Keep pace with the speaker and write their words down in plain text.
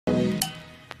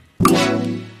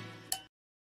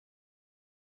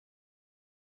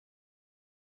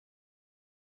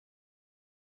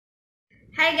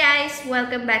Hi guys,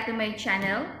 welcome back to my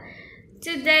channel.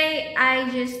 Today I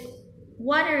just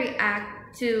want to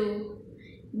react to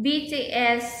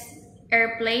BTS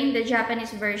Airplane, the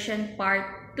Japanese version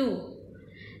part 2.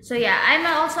 So yeah, I'm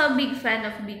also a big fan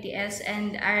of BTS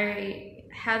and I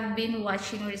have been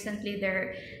watching recently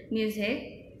their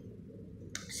music.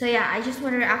 So yeah, I just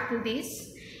want to react to this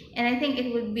and I think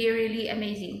it would be really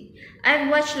amazing. I've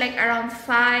watched like around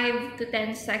 5 to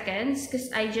 10 seconds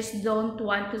because I just don't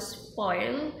want to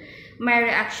spoil my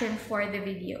reaction for the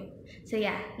video. So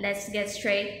yeah, let's get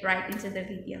straight right into the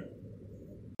video.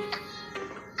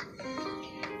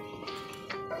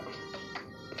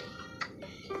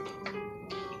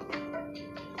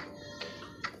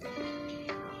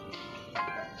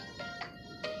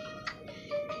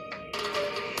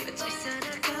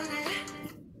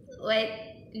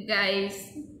 Wait,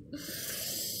 guys.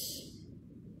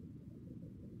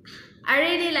 I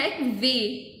really like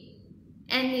V.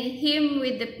 And him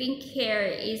with the pink hair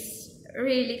is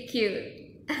really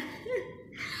cute.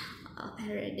 Oh, I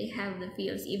already have the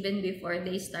feels even before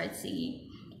they start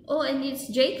singing. Oh, and it's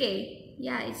JK.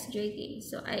 Yeah, it's JK.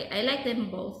 So I like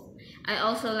them both. I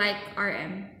also like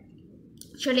RM.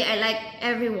 Actually, I like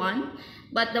everyone.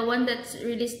 But the one that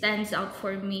really stands out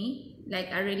for me, like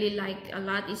I really like a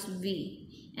lot, is V.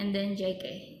 And then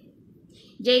JK.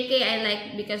 JK I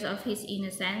like because of his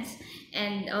innocence,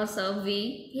 and also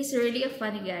V, he's really a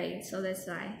funny guy, so that's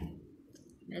why.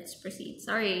 Let's proceed.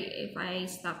 Sorry if I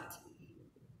stopped.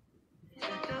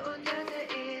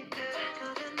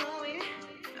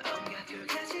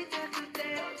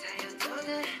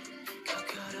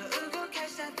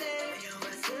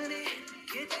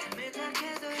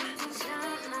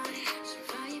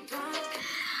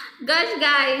 Gosh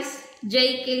guys,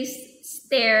 JK's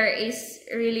stare is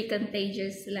really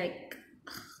contagious, like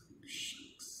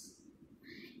shucks.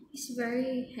 He's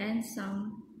very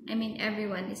handsome. I mean,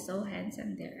 everyone is so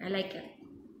handsome there. I like it.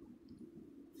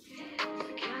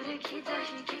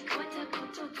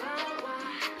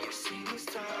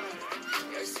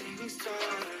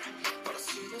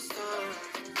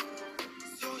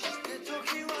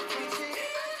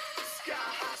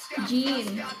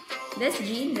 Jean. That's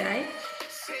Jean, right?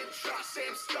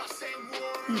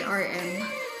 And RM.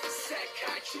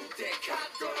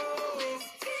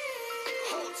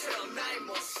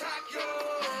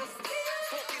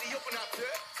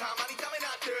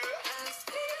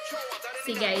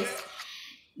 See guys,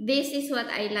 this is what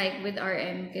I like with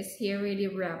RM because he really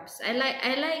raps. I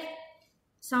like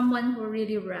someone who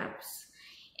really raps,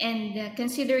 and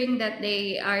considering that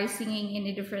they are singing in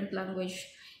a different language,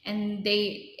 and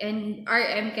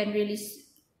RM can really,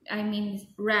 I mean,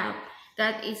 rap.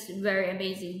 That is very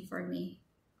amazing for me.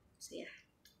 So yeah.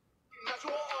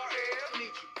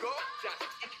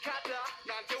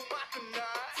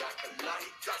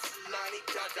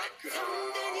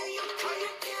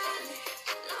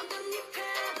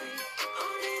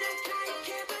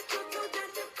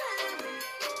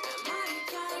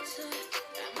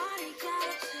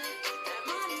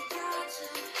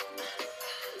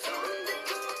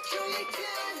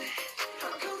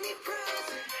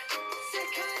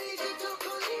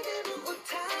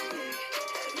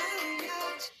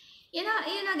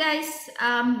 Guys,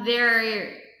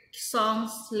 their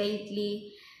songs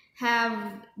lately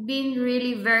have been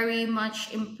really very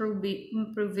much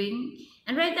improving,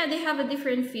 and right now they have a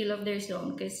different feel of their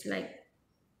song. Because like,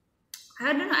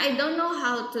 I don't know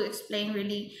how to explain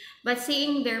really, but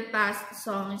seeing their past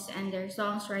songs and their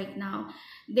songs right now,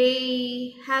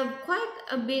 they have quite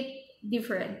a bit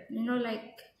different.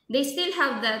 Like they still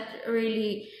have that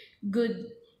really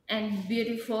good and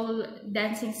beautiful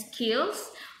dancing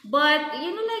skills, but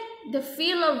like the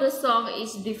feel of the song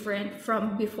is different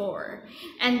from before.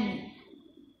 And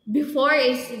before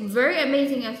is very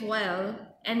amazing as well,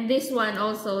 and this one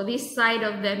also, this side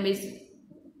of them is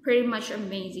pretty much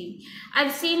amazing.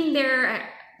 I've seen their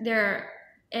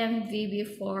MV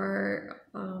before.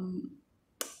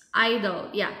 Idol,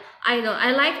 yeah, Idol.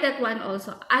 I like that one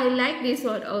also. I like this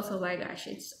one also. My gosh,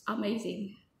 it's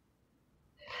amazing.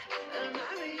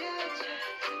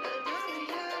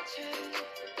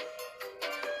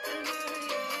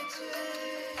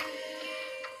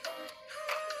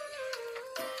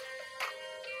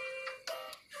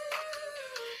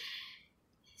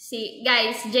 See,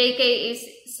 guys, JK is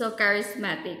so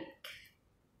charismatic.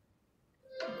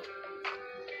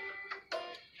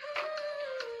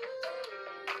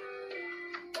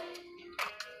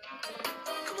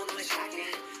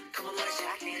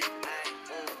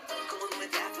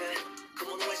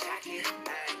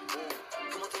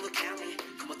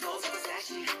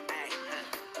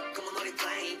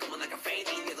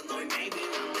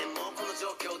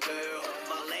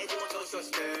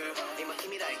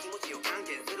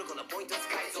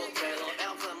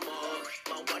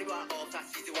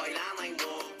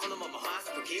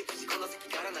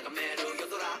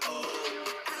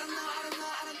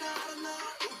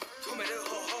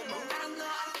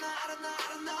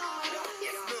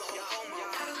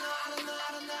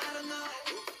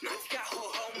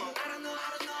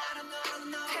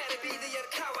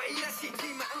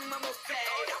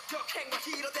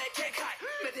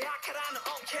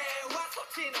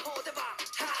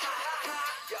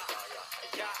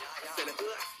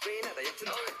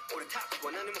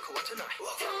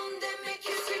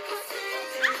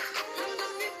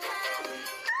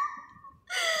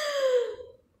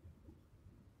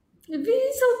 V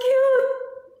is so cute.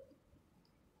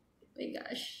 Oh my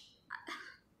gosh.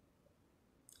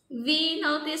 V,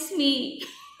 notice me.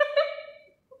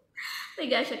 Oh my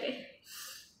gosh, okay.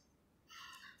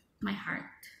 My heart.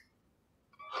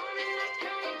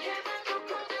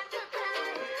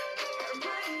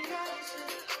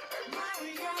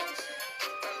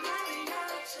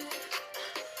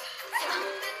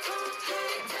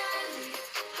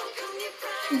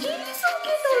 G is so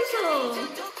cute also.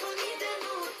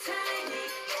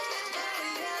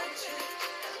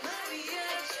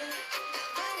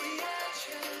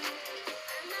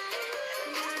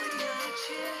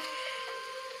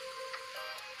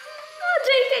 Oh,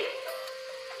 JK.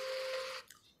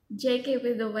 JK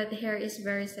with the wet hair is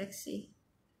very sexy.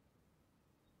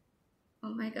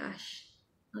 Oh my gosh.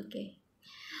 Okay.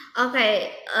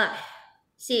 Okay.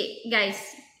 See,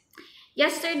 guys.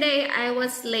 Yesterday, I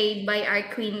was slayed by our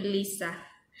queen Lisa.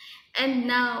 And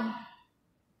now,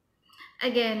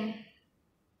 again,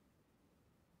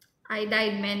 I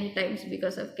died many times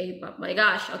because of K-pop. My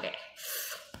gosh, okay.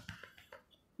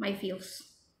 My feels.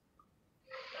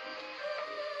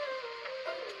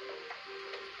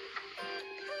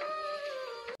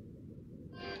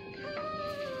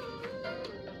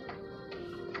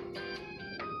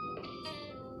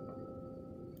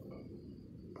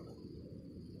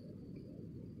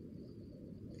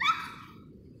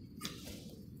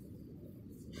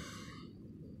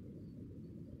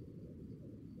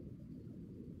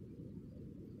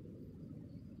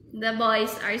 The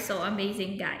boys are so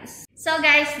amazing, guys. So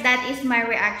guys, that is my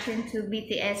reaction to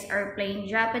BTS are playing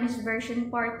Japanese version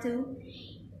part 2.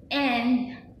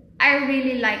 And I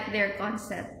really like their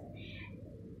concept.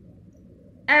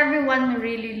 Everyone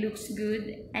really looks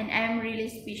good and I'm really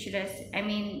speechless. I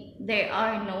mean, they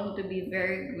are known to be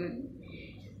very good.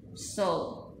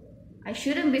 So I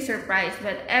shouldn't be surprised,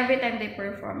 but every time they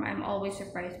perform, I'm always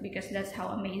surprised because that's how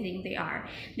amazing they are.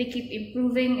 They keep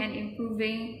improving and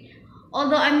improving.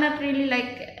 Although I'm not really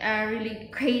like a really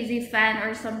crazy fan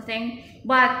or something,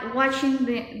 but watching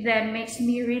them makes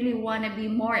me really want to be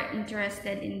more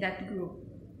interested in that group.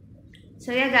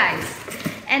 So yeah, guys.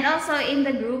 And also in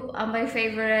the group, my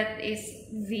favorite is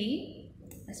V.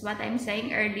 That's what I'm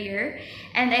saying earlier.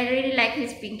 And I really like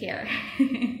his pink hair.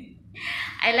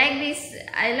 I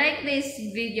like this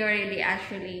video really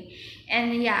actually.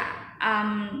 And yeah,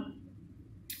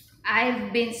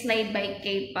 I've been slayed by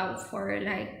K-pop for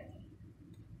like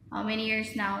how many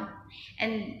years now,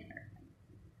 and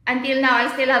until now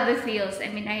I still have the feels. I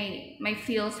mean, my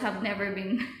feels have never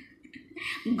been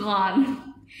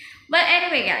gone. But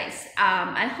anyway, guys,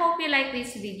 I hope you like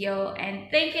this video and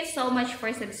thank you so much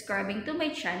for subscribing to my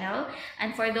channel.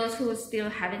 And for those who still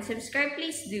haven't subscribed,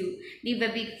 please do leave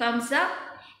a big thumbs up,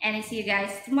 and I see you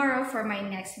guys tomorrow for my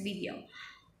next video.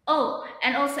 Oh,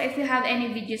 and also if you have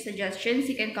any video suggestions,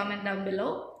 you can comment down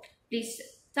below. Please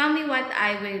tell me what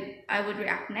I would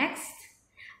react next.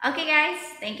 Okay guys,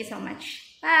 thank you so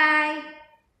much. Bye.